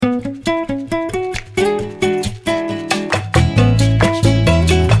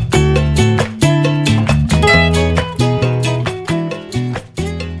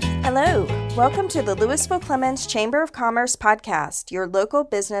to the Lewisville-Clemmons Chamber of Commerce podcast, your local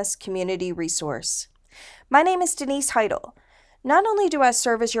business community resource. My name is Denise. Not only do I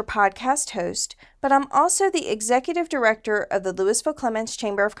serve as your podcast host, but I'm also the executive director of the Lewisville-Clemmons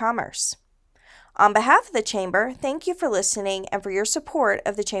Chamber of Commerce. On behalf of the Chamber, thank you for listening and for your support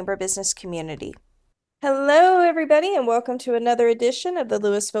of the Chamber business community. Hello, everybody, and welcome to another edition of the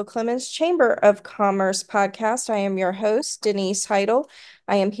Lewisville-Clemmons Chamber of Commerce podcast. I am your host, Denise. I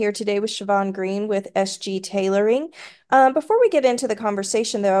am here today with Shavon Greene with SG Tailoring. Before we get into the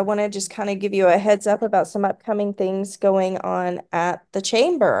conversation, though, I want to just kind of give you a heads up about some upcoming things going on at the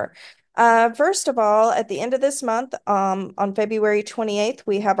Chamber. First of all, at the end of this month, on February 28th,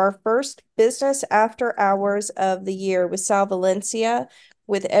 we have our first business after hours of the year with Sal Valencia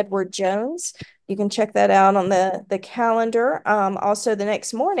with Edward Jones. You can check that out on the calendar. Also, the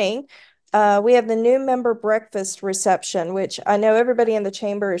next morning, we have the new member breakfast reception, which I know everybody in the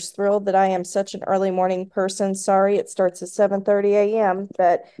Chamber is thrilled that I am such an early morning person. Sorry, it starts at 7:30 a.m.,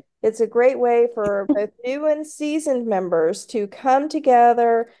 but it's a great way for both new and seasoned members to come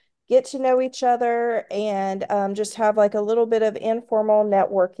together, get to know each other, and just have like a little bit of informal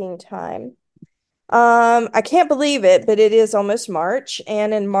networking time. I can't believe it, but it is almost March.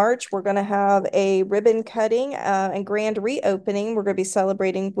 And in March, we're going to have a ribbon cutting and grand reopening. We're going to be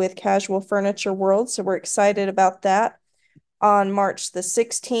celebrating with Casual Furniture World. So we're excited about that on March the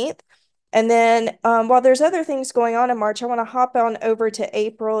 16th. And then while there's other things going on in March, I want to hop on over to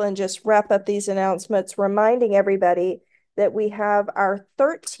April and just wrap up these announcements, reminding everybody that we have our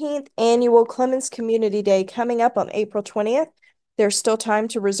 13th annual Clemmons Community Day coming up on April 20th. There's still time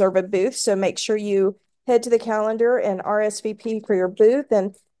to reserve a booth, so make sure you head to the calendar and RSVP for your booth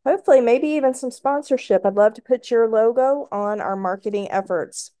and hopefully maybe even some sponsorship. I'd love to put your logo on our marketing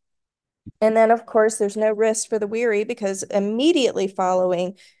efforts. And then, of course, there's no rest for the weary because immediately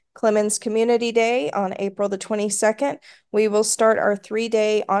following Clemmons Community Day on April the 22nd, we will start our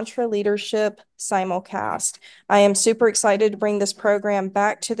 3-day EntreLeadership simulcast. I am super excited to bring this program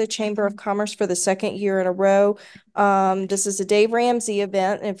back to the Chamber of Commerce for the second year in a row. This is a Dave Ramsey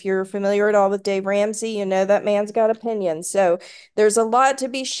event. If you're familiar at all with Dave Ramsey, you know that man's got opinions. So there's a lot to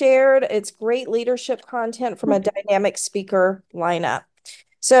be shared. It's great leadership content from a dynamic speaker lineup.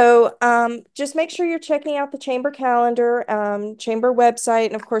 So just make sure you're checking out the Chamber calendar, Chamber website,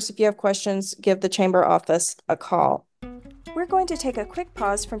 and of course, if you have questions, give the Chamber office a call. We're going to take a quick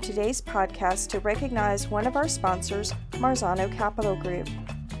pause from today's podcast to recognize one of our sponsors, Marzano Capital Group.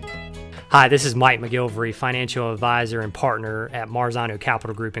 Hi, this is Mike McGilvery, financial advisor and partner at Marzano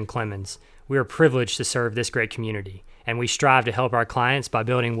Capital Group in Clemmons. We are privileged to serve this great community, and we strive to help our clients by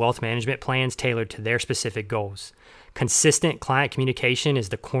building wealth management plans tailored to their specific goals. Consistent client communication is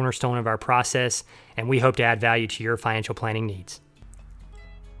the cornerstone of our process, and we hope to add value to your financial planning needs.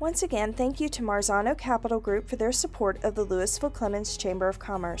 Once again, thank you to Marzano Capital Group for their support of the Lewisville-Clemmons Chamber of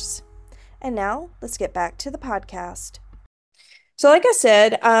Commerce. And now, let's get back to the podcast. So like I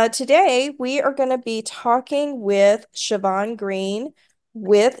said, today we are going to be talking with Shavon Greene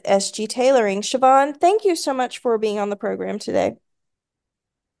with SG Tailoring. Shavon, thank you so much for being on the program today.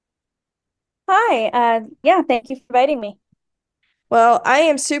 Hi, thank you for inviting me. Well, I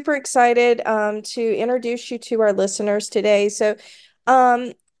am super excited to introduce you to our listeners today. So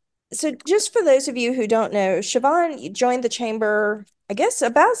just for those of you who don't know, Shavon joined the Chamber, I guess,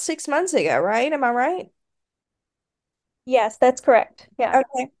 about 6 months ago, right? Am I right? Yes, that's correct. Yeah.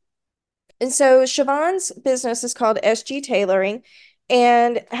 Okay. And so Shavon's business is called SG Tailoring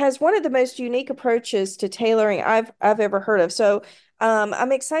and has one of the most unique approaches to tailoring I've ever heard of. So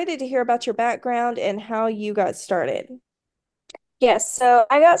I'm excited to hear about your background and how you got started. Yes, so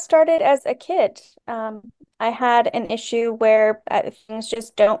I got started as a kid. I had an issue where things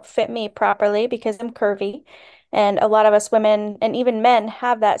just don't fit me properly because I'm curvy. And a lot of us women and even men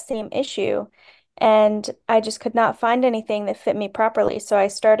have that same issue. And I just could not find anything that fit me properly. So I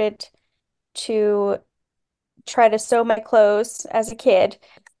started to try to sew my clothes as a kid.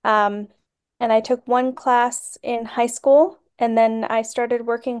 And I took one class in high school. And then I started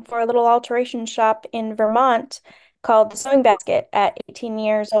working for a little alteration shop in Vermont called The Sewing Basket at 18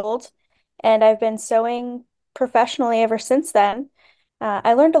 years old. And I've been sewing professionally ever since then.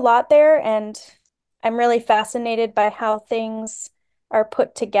 I learned a lot there, and I'm really fascinated by how things are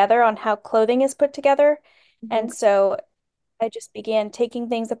put together, on how clothing is put together. Mm-hmm. And so I just began taking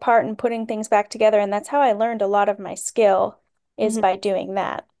things apart and putting things back together. And that's how I learned a lot of my skill is by doing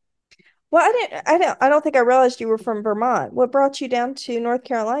that. Well, I don't think I realized you were from Vermont. What brought you down to North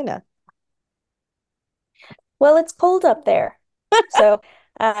Carolina? Well, it's cold up there. So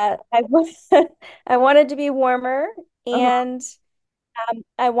I wanted to be warmer, and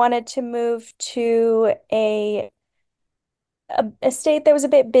I wanted to move to a state that was a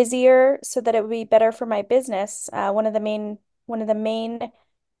bit busier so that it would be better for my business. One of the main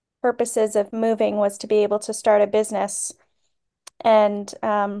purposes of moving was to be able to start a business. And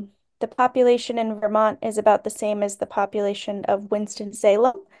the population in Vermont is about the same as the population of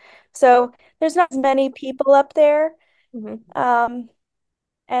Winston-Salem. So there's not as many people up there. Mhm. Um,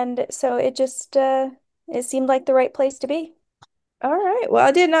 and so it seemed like the right place to be. All right. Well,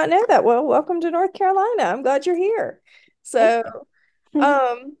 I did not know that. Well, welcome to North Carolina. I'm glad you're here. Thank So, you.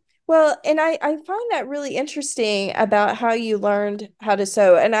 um, well, and I find that really interesting about how you learned how to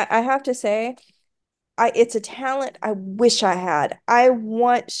sew. And I have to say, it's a talent I wish I had. I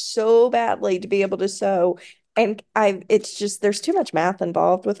want so badly to be able to sew, and it's just there's too much math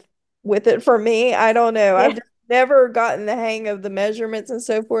involved with it for me. I don't know. I've Yeah. just never gotten the hang of the measurements and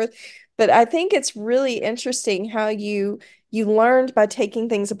so forth. But I think it's really interesting how you learned by taking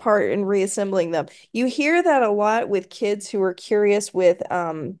things apart and reassembling them. You hear that a lot with kids who are curious with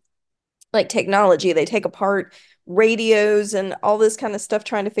like technology. They take apart radios and all this kind of stuff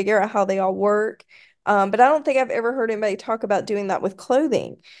trying to figure out how they all work. But I don't think I've ever heard anybody talk about doing that with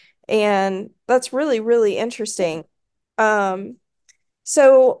clothing. And that's really, really interesting. Um,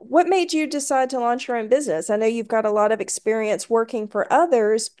 so what made you decide to launch your own business? I know you've got a lot of experience working for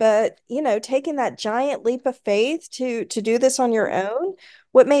others, but taking that giant leap of faith to do this on your own,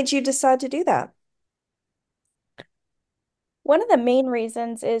 what made you decide to do that? One of the main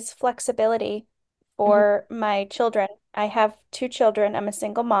reasons is flexibility Mhm. for my children. I have two children. I'm a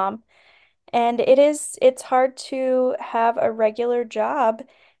single mom, and it's hard to have a regular job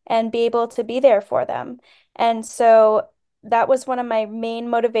and be able to be there for them. And so that was one of my main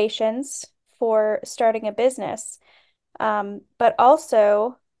motivations for starting a business. But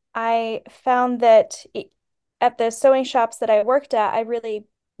also, I found that at the sewing shops that I worked at, I really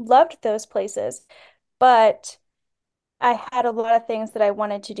loved those places, but I had a lot of things that I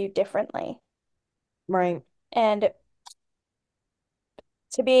wanted to do differently. Right. And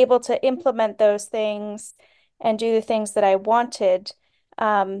to be able to implement those things and do the things that I wanted,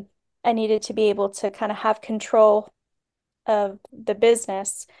 um, I needed to be able to kind of have control of the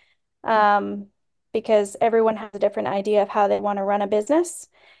business, um, because everyone has a different idea of how they want to run a business.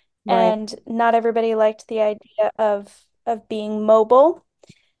 Right. And not everybody liked the idea of being mobile.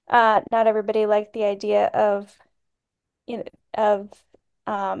 Not everybody liked the idea of you know of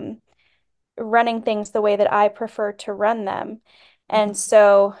um, running things the way that I prefer to run them. Mhm. And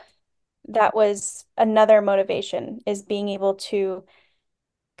so that was another motivation is being able to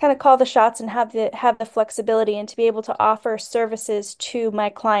kind of call the shots and have the flexibility and to be able to offer services to my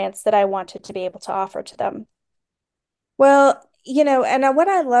clients that I wanted to be able to offer to them. Well, and what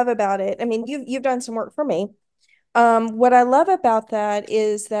I love about it, I mean, you've done some work for me. What I love about that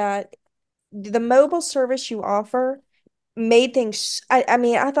is that the mobile service you offer made things, I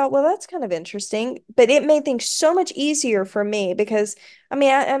mean, I thought, well, that's kind of interesting, but it made things so much easier for me because I'm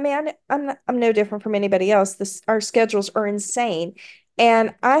no different from anybody else. Our schedules are insane.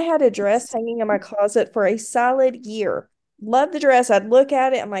 And I had a dress hanging in my closet for a solid year. Love the dress. I'd look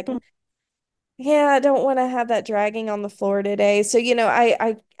at it. I'm like, yeah, I don't want to have that dragging on the floor today. So,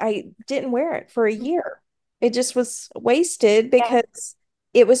 I didn't wear it for a year. It just was wasted Yeah. because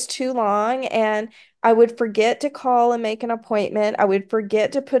it was too long and I would forget to call and make an appointment. I would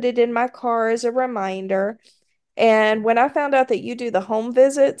forget to put it in my car as a reminder. And when I found out that you do the home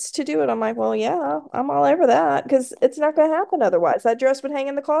visits to do it, I'm like, well, yeah, I'm all over that because it's not going to happen otherwise. That dress would hang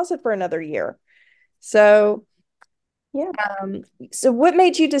in the closet for another year. So, Yeah. um, so what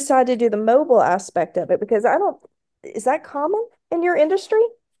made you decide to do the mobile aspect of it? Because I don't, is that common in your industry?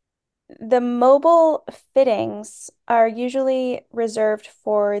 The mobile fittings are usually reserved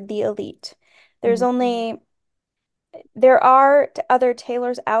for the elite. There's Mhm. only There are other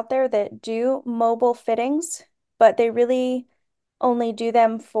tailors out there that do mobile fittings, but they really only do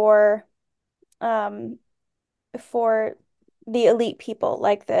them um for the elite people,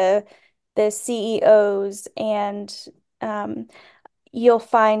 like the CEOs, and um you'll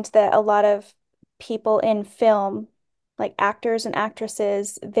find that a lot of people in film, like actors and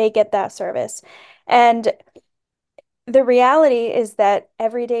actresses, they get that service. And the reality is that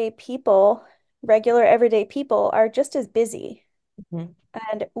regular everyday people, are just as busy. Mhm.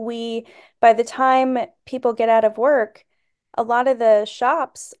 And by the time people get out of work, a lot of the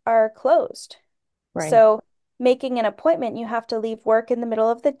shops are closed. Right. So making an appointment, you have to leave work in the middle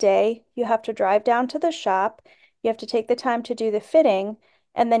of the day. You have to drive down to the shop. You have to take the time to do the fitting,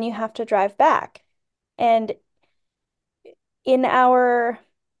 and then you have to drive back. And in our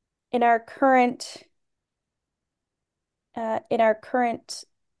in our current in our current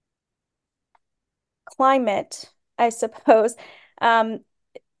climate, I suppose, um,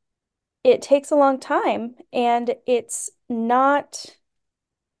 it takes a long time and it's not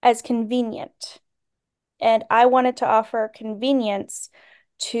as convenient. And I wanted to offer convenience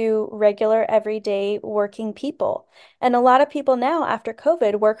to regular, everyday working people. And a lot of people now, after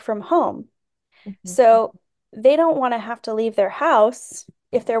COVID, work from home. Mhm. So they don't want to have to leave their house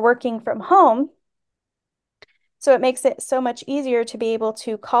if they're working from home. So it makes it so much easier to be able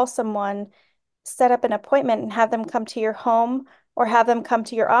to call someone, set up an appointment, and have them come to your home or have them come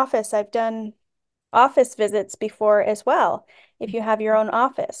to your office. I've done office visits before as well, if you have your own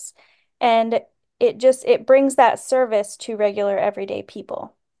office. And it brings that service to regular everyday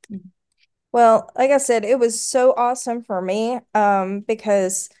people. Well, like I said, it was so awesome for me,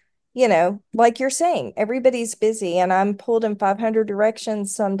 because, like you're saying, everybody's busy and I'm pulled in 500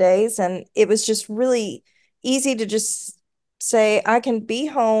 directions some days. And it was just really easy to just say, I can be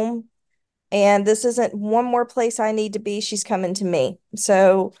home and this isn't one more place I need to be. She's coming to me.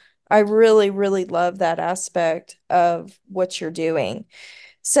 So I really, really love that aspect of what you're doing.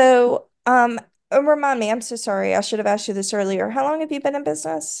 So, remind me, I'm so sorry. I should have asked you this earlier. How long have you been in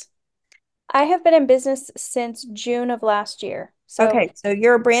business? I have been in business since June of last year. So, Okay, so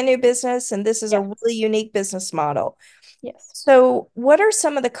you're a brand new business and this is a yeah, really unique business model. yes. So, what are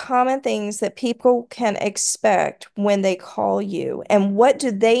some of the common things that people can expect when they call you, and what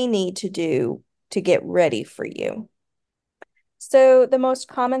do they need to do to get ready for you? So, the most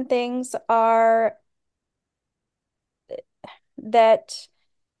common things are that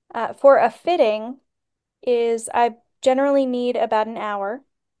for a fitting is I generally need about an hour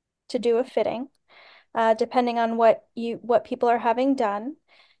to do a fitting, depending on what people are having done.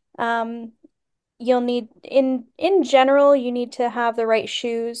 Um, you'll need in general, you need to have the right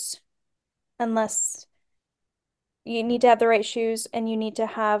shoes, unless you need to have the right shoes and you need to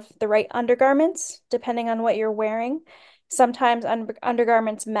have the right undergarments, depending on what you're wearing. Sometimes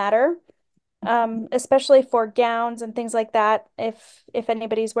undergarments matter, especially for gowns and things like that. If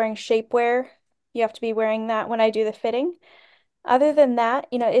anybody's wearing shapewear, you have to be wearing that when I do the fitting. Other than that,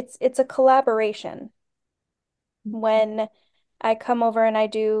 it's a collaboration. When I come over and I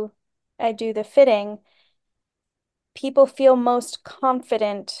do the fitting, people feel most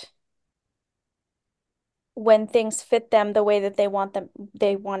confident when things fit them the way that they want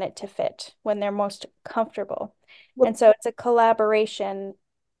it to fit, when they're most comfortable. Well, And so it's a collaboration.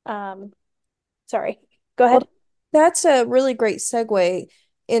 Um, sorry, go well, ahead. that's a really great segue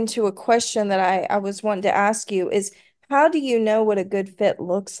into a question that I was wanting to ask you is how do you know what a good fit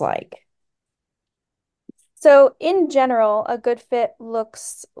looks like? So in general, a good fit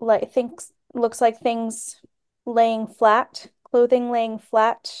looks like things laying flat, clothing laying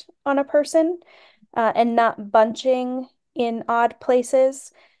flat on a person, and not bunching in odd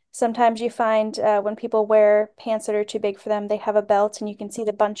places. Sometimes you find when people wear pants that are too big for them, they have a belt and you can see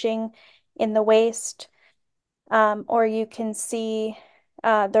the bunching in the waist. Or you can see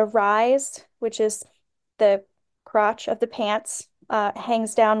the rise, which is the crotch of the pants,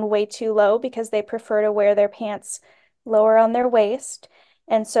 hangs down way too low because they prefer to wear their pants lower on their waist.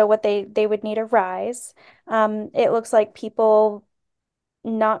 And so what they would need a rise. It looks like people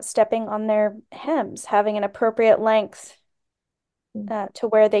not stepping on their hems, having an appropriate length to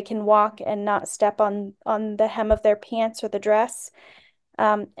where they can walk and not step on the hem of their pants or the dress.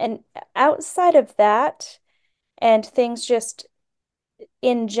 And outside of that, and things just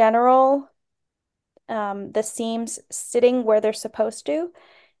in general, the seams sitting where they're supposed to,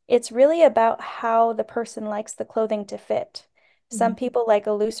 it's really about how the person likes the clothing to fit. Some Mhm. people like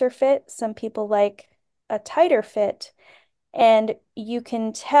a looser fit, some people like a tighter fit, and you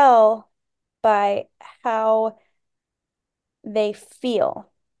can tell by how they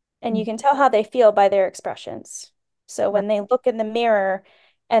feel. And you can tell how they feel by their expressions. So Right. when they look in the mirror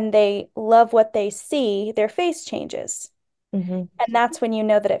and they love what they see, their face changes. Mhm. And that's when you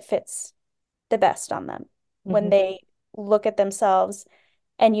know that it fits the best on them, when Mhm. they look at themselves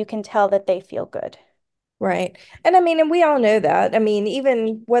and you can tell that they feel good. Right. And I mean, and we all know that. I mean,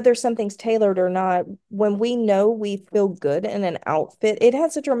 even whether something's tailored or not, when we know we feel good in an outfit, it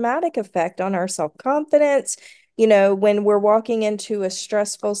has a dramatic effect on our self-confidence. When we're walking into a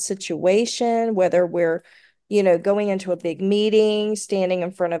stressful situation, whether we're, going into a big meeting, standing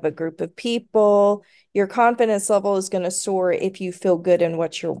in front of a group of people, your confidence level is going to soar if you feel good in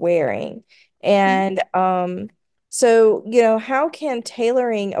what you're wearing. Mhm. And so, how can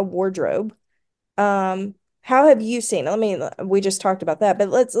tailoring a wardrobe how have you seen, we just talked about that, but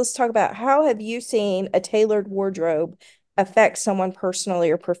let's talk about how have you seen a tailored wardrobe affect someone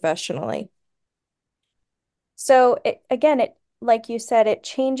personally or professionally? So it, like you said,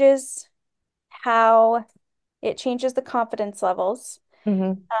 how it changes the confidence levels.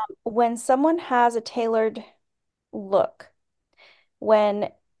 Hmm. When someone has a tailored look,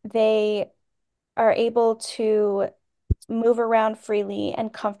 when they are able to move around freely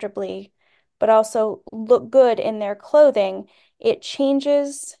and comfortably, but also look good in their clothing, it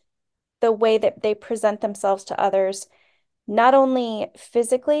changes the way that they present themselves to others, not only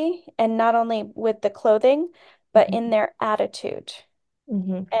physically and not only with the clothing, but in Hmm. their attitude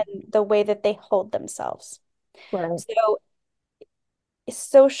Hmm. and the way that they hold themselves. Right. So,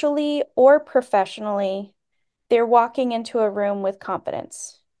 socially or professionally, they're walking into a room with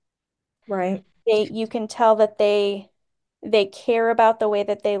confidence. Right. You can tell that they care about the way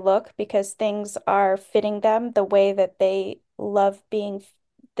that they look because things are fitting them the way that they love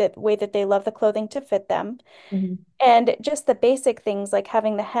the way that they love the clothing to fit them. Hmm. And just the basic things like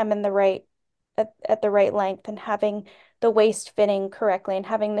having the hem in the right at the right length and having the waist fitting correctly and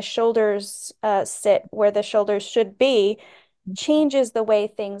having the shoulders sit where the shoulders should be changes the way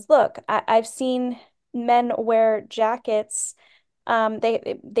things look. I've seen men wear jackets.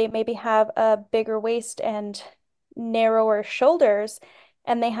 They maybe have a bigger waist and narrower shoulders,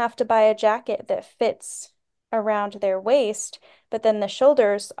 and they have to buy a jacket that fits around their waist, but then the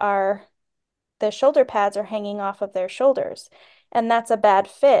shoulder pads are hanging off of their shoulders, and that's a bad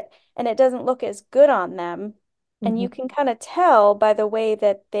fit, and it doesn't look as good on them. And Hmm. you can kind of tell by the way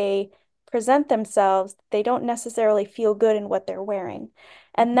that they present themselves, they don't necessarily feel good in what they're wearing.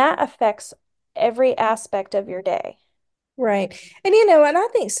 And that affects every aspect of your day. Right. And and I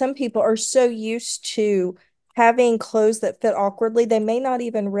think some people are so used to having clothes that fit awkwardly, they may not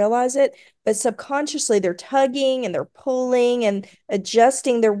even realize it, but subconsciously they're tugging and they're pulling and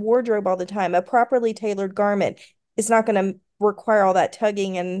adjusting their wardrobe all the time. A properly tailored garment is not going to require all that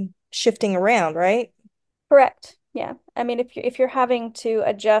tugging and shifting around, right? Correct. Yeah. I mean, if you're having to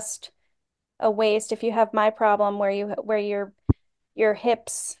adjust a waist, if you have my problem where your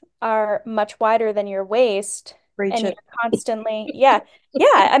hips are much wider than your waist Reach and it. you're constantly, yeah,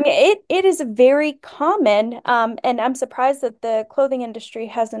 I mean it is very common, and I'm surprised that the clothing industry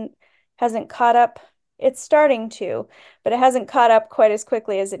hasn't caught up. It's starting to, but it hasn't caught up quite as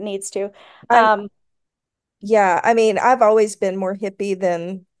quickly as it needs to. I'm um Yeah, I mean, I've always been more hippie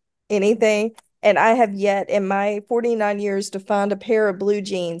than anything. And I have yet in my 49 years to find a pair of blue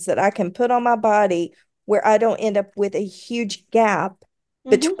jeans that I can put on my body where I don't end up with a huge gap mhm.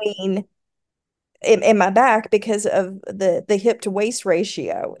 between in my back because of the hip to waist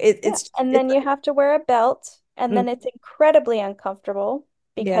ratio. Yeah, and then you have to wear a belt, and mm, then it's incredibly uncomfortable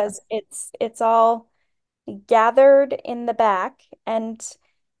yeah, because it's all gathered in the back, and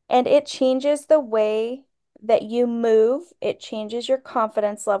it changes the way that you move. It changes your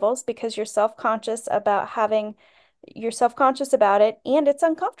confidence levels because you're self-conscious about it, and it's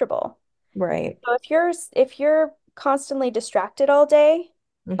uncomfortable. right. So if you're constantly distracted all day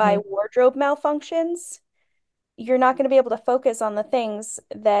by Hmm. wardrobe malfunctions, you're not going to be able to focus on the things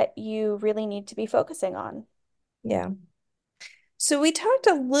that you really need to be focusing on. Yeah. So we talked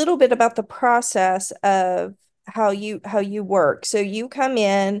a little bit about the process of how you work. So you come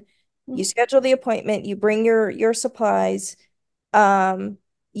in, you Mhm. schedule the appointment, you bring your supplies. um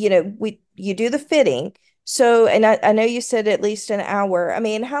we you do the fitting. So, and I know you said at least an hour. I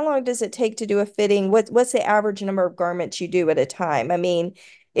mean, how long does it take to do a fitting? What's the average number of garments you do at a time? I mean,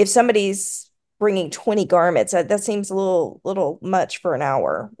 if somebody's bringing 20 garments, that seems a little much for an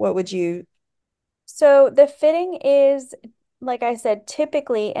hour. What would you? So the fitting is, like I said,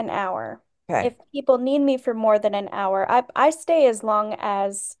 typically an hour. Okay. If people need me for more than an hour, I stay as long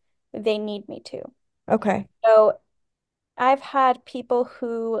as they need me to. Okay. So I've had people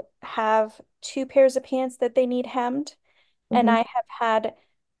who have two pairs of pants that they need hemmed, and Hmm. I have had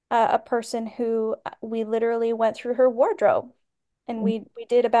a person who we literally went through her wardrobe, and we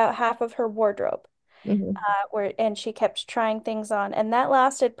did about half of her wardrobe, Hmm. where and she kept trying things on, and that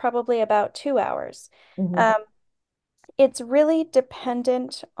lasted probably about 2 hours. Hmm. Um, it's really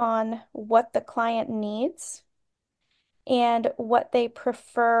dependent on what the client needs and what they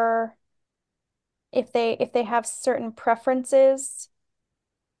prefer, if they have certain preferences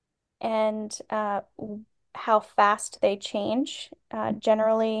and how fast they change.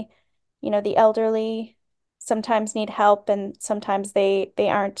 Generally, the elderly sometimes need help and sometimes they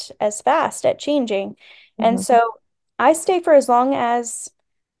aren't as fast at changing. And Hmm. so I stay for as long as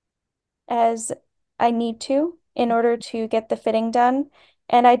I need to in order to get the fitting done.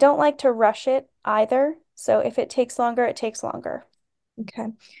 And I don't like to rush it either. So if it takes longer, it takes longer. Okay.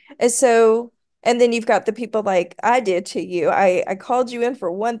 And so, and then you've got the people like I did to you. I called you in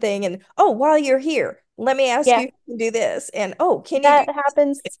for one thing and, oh, while you're here, let me ask Yeah, you if you can do this. And oh, can you do that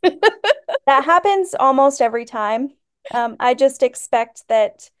happens. That happens almost every time. I just expect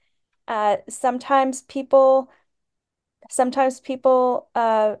that sometimes people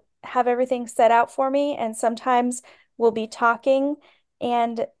have everything set out for me, and sometimes we'll be talking,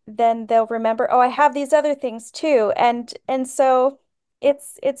 and then they'll remember, oh, I have these other things too, and so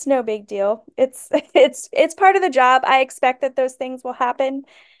it's no big deal. It's it's part of the job. I expect that those things will happen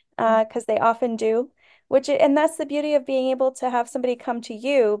because they often do. And that's the beauty of being able to have somebody come to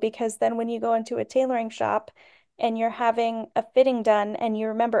you, because then when you go into a tailoring shop and you're having a fitting done and you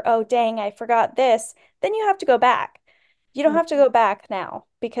remember, oh, dang, I forgot this, then you have to go back. You don't have to go back now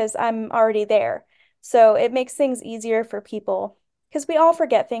because I'm already there. So it makes things easier for people because we all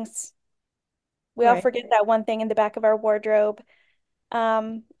forget things. We all Right. forget that one thing in the back of our wardrobe.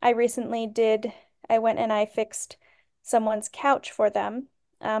 I recently did, I went and I fixed someone's couch for them.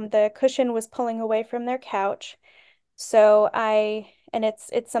 The cushion was pulling away from their couch. And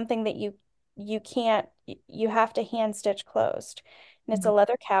it's something that you can't, you have to hand stitch closed. And it's a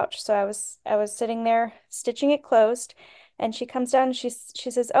leather couch. So I was sitting there stitching it closed, and she comes down and she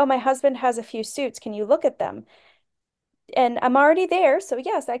says, "Oh, my husband has a few suits. Can you look at them?" And I'm already there, so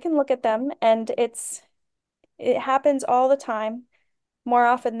yes, I can look at them, and it happens all the time, more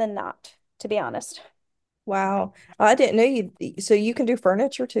often than not, to be honest. Wow. I didn't know so you can do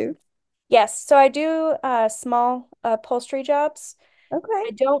furniture too? Yes, so I do small upholstery jobs. Okay.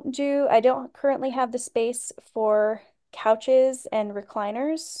 I don't currently have the space for couches and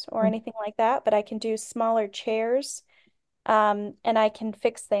recliners or anything like that, but I can do smaller chairs, and I can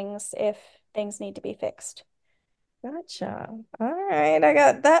fix things if things need to be fixed. Gotcha. All right. I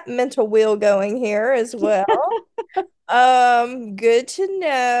got that mental wheel going here as well. Good to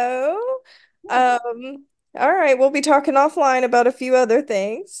know. Yeah. All right, we'll be talking offline about a few other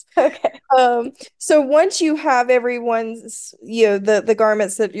things. Okay. So once you have everyone's, the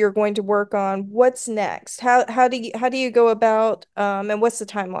garments that you're going to work on, what's next? How do you go about, and what's the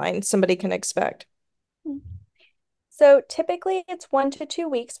timeline somebody can expect? So typically it's 1 to 2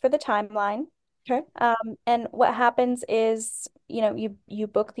 weeks for the timeline. Okay. And what happens is, you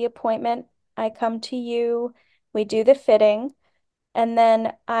book the appointment, I come to you, we do the fitting, and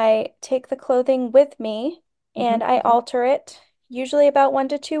then I take the clothing with me Mhm. and I alter it, usually about 1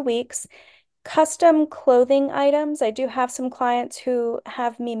 to 2 weeks. Custom clothing items, I do have some clients who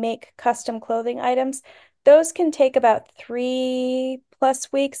have me make custom clothing items. Those can take about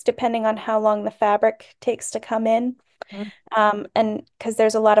 3+ weeks, depending on how long the fabric takes to come in. And because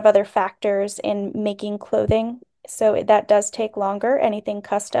there's a lot of other factors in making clothing, so that does take longer, anything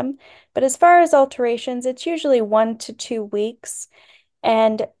custom. But as far as alterations, it's usually 1 to 2 weeks.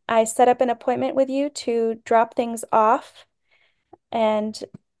 And I set up an appointment with you to drop things off. And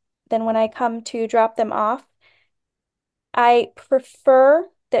then when I come to drop them off, I prefer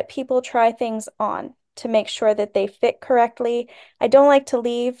that people try things on to make sure that they fit correctly. I don't like to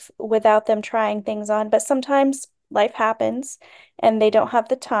leave without them trying things on, but sometimes life happens and they don't have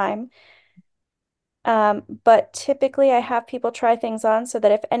the time. But typically I have people try things on so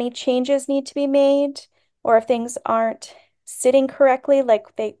that if any changes need to be made or if things aren't sitting correctly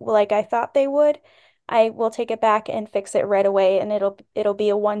like I thought they would, I will take it back and fix it right away, and it'll be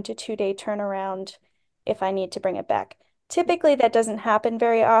a 1 to 2 day turnaround if I need to bring it back. Typically that doesn't happen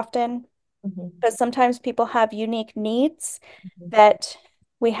very often, Mhm. but sometimes people have unique needs that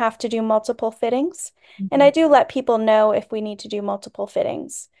we have to do multiple fittings. And I Mhm. do let people know if we need to do multiple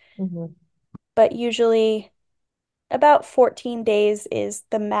fittings, Mhm. but usually about 14 days is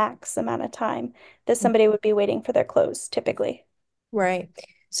the max amount of time that Mhm. somebody would be waiting for their clothes typically. Right.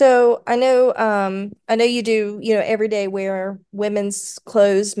 So I know you do, everyday wear, women's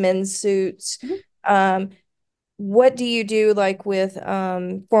clothes, men's suits. Mhm. Um, what do you do like with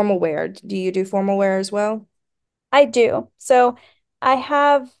formal wear? Do you do formal wear as well? I do. So I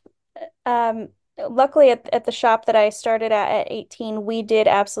have, um, luckily at the shop that I started at 18, we did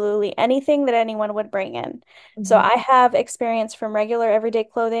absolutely anything that anyone would bring in. So Mhm. I have experience from regular everyday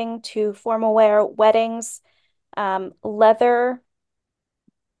clothing to formal wear, weddings, leather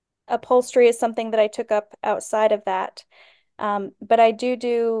upholstery is something that I took up outside of that. But I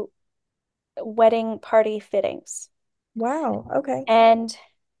do wedding party fittings. Wow. Okay. And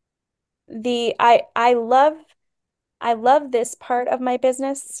the I love this part of my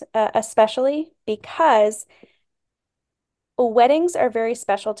business, especially because weddings are very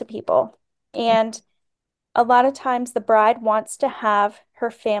special to people. And a lot of times the bride wants to have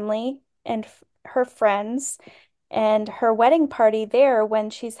her family and her friends and her wedding party there when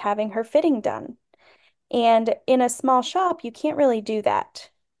she's having her fitting done. And in a small shop, you can't really do that.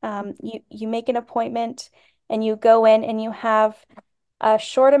 You make an appointment and you go in and you have a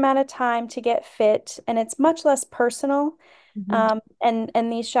short amount of time to get fit, and it's much less personal. Mhm.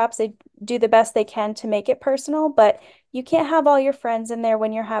 And these shops, they do the best they can to make it personal, but you can't have all your friends in there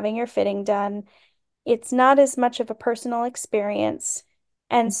when you're having your fitting done. It's not as much of a personal experience.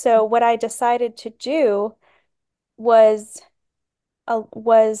 And so what I decided to do was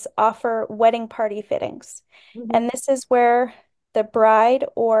was offer wedding party fittings. Mhm. And this is where the bride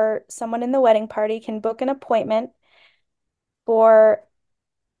or someone in the wedding party can book an appointment for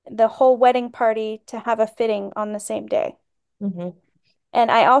the whole wedding party to have a fitting on the same day. Mhm.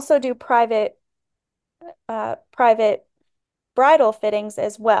 And I also do private bridal fittings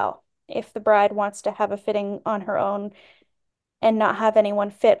as well. If the bride wants to have a fitting on her own and not have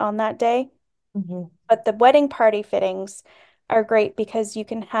anyone fit on that day. Mhm. But the wedding party fittings are great because you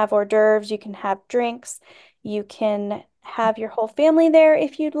can have hors d'oeuvres, you can have drinks, you can have your whole family there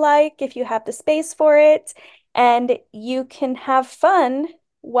if you'd like, if you have the space for it, and you can have fun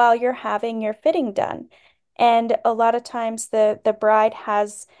while you're having your fitting done. And a lot of times the bride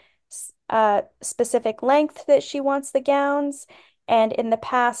has a specific length that she wants the gowns. And in the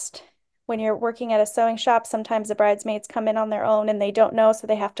past, when you're working at a sewing shop, sometimes the bridesmaids come in on their own and they don't know, so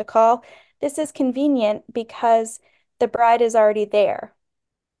they have to call. This is convenient because the bride is already there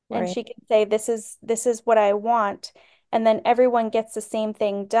and Right. she can say, this is what I want. And then everyone gets the same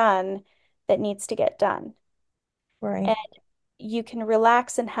thing done that needs to get done. Right. And you can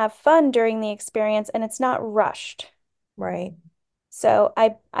relax and have fun during the experience and it's not rushed. Right. So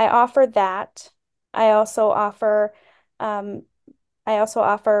I offer that. I also offer um, I also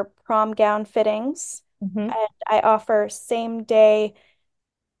offer prom gown fittings. Mhm. And I offer same day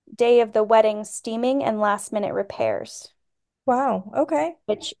of the wedding steaming and last minute repairs, Wow. Okay.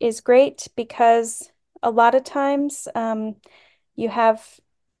 which is great because a lot of times you have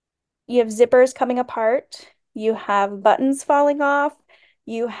you have zippers coming apart, you have buttons falling off,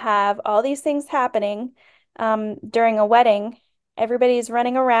 you have all these things happening during a wedding. Everybody's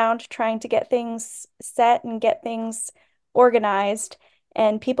running around trying to get things set and get things organized,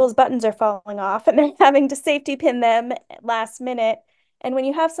 and people's buttons are falling off and they're having to safety pin them last minute. And when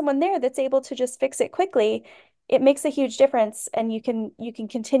you have someone there that's able to just fix it quickly, it makes a huge difference, and you can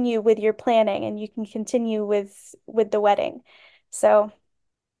continue with your planning and you can continue with the wedding. So,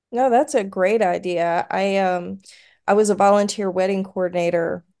 No, that's a great idea. I was a volunteer wedding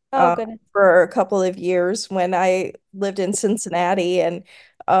coordinator oh goodness. for a couple of years when I lived in Cincinnati, and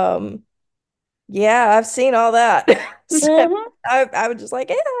um yeah, I've seen all that. So Hmm. I was just like,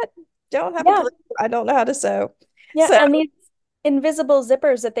 yeah, I don't have a Yeah. clue. I don't know how to sew. Yeah. So And these invisible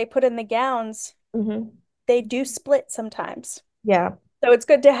zippers that they put in the gowns, mhm. they do split sometimes. Yeah. So it's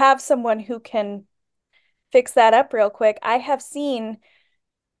good to have someone who can fix that up real quick. I have seen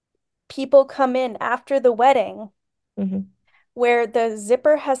people come in after the wedding Hmm. where the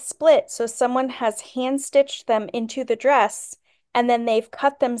zipper has split. So someone has hand stitched them into the dress and then they've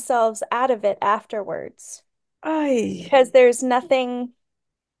cut themselves out of it afterwards I because there's nothing,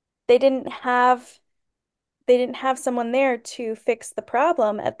 they didn't have they didn't have someone there to fix the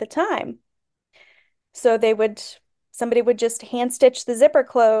problem at the time. So somebody would just hand stitch the zipper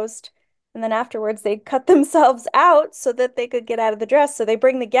closed, and then afterwards they'd cut themselves out so that they could get out of the dress. So they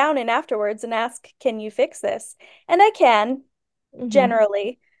bring the gown in afterwards and ask, "Can you fix this?" And I can hmm.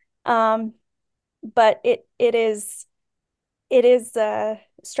 generally, um, but it is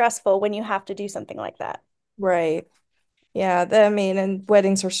stressful when you have to do something like that. Right. Yeah, I mean, and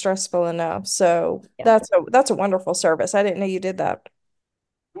weddings are stressful enough. So Yeah. that's a wonderful service. I didn't know you did that.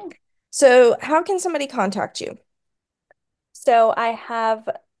 So how can somebody contact you? So I have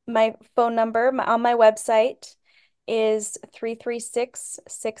my phone number on my website is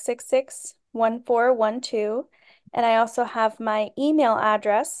 336-666-1412. And I also have my email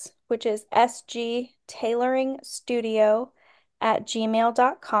address, which is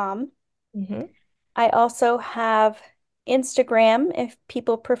sgtailoringstudio@gmail.com. Hmm. I also have Instagram if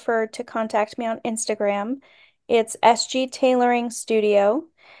people prefer to contact me on Instagram. It's SG Tailoring Studio.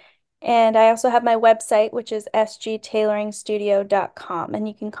 And I also have my website, which is sgtailoringstudio.com, and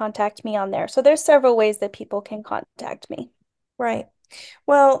you can contact me on there. So there's several ways that people can contact me. Right.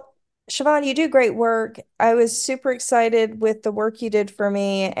 Well, Shavon, you do great work. I was super excited with the work you did for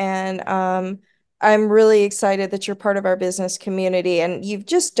me, and I'm really excited that you're part of our business community. And you've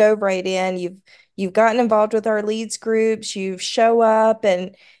just dove right in. You've gotten involved with our leads groups. You show up,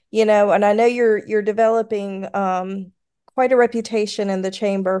 and and I know you're developing quite a reputation in the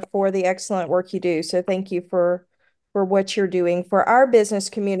chamber for the excellent work you do. So thank you for what you're doing for our business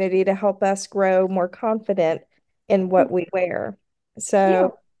community to help us grow more confident in what we wear. Yeah.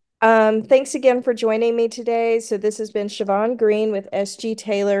 So Thanks again for joining me today. So this has been Shavon Greene with SG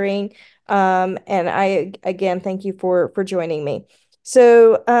Tailoring. And I, again, thank you for joining me.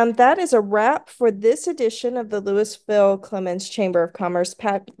 So that is a wrap for this edition of the Lewisville-Clemmons Chamber of Commerce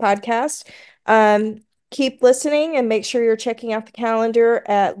podcast. Keep listening and make sure you're checking out the calendar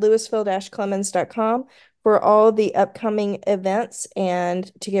at lewisville-clemmons.com for all the upcoming events and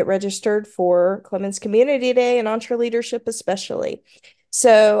to get registered for Clemmons Community Day and EntreLeadership especially.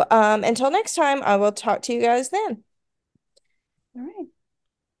 So until next time, I will talk to you guys then. All right.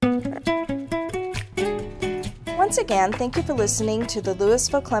 Once again, thank you for listening to the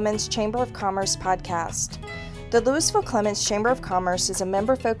Lewisville-Clemmons Chamber of Commerce podcast. The Lewisville-Clemmons Chamber of Commerce is a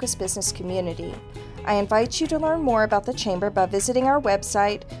member-focused business community. I invite you to learn more about the Chamber by visiting our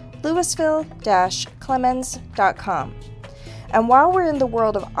website, lewisville-clemmons.com. And while we're in the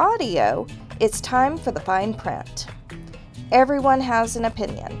world of audio, it's time for the fine print. Everyone has an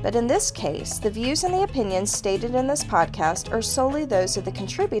opinion, but in this case, the views and the opinions stated in this podcast are solely those of the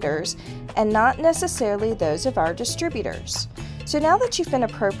contributors and not necessarily those of our distributors. So now that you've been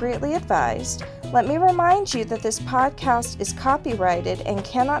appropriately advised, let me remind you that this podcast is copyrighted and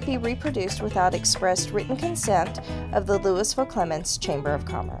cannot be reproduced without expressed written consent of the Lewisville-Clemmons Chamber of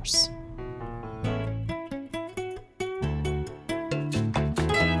Commerce.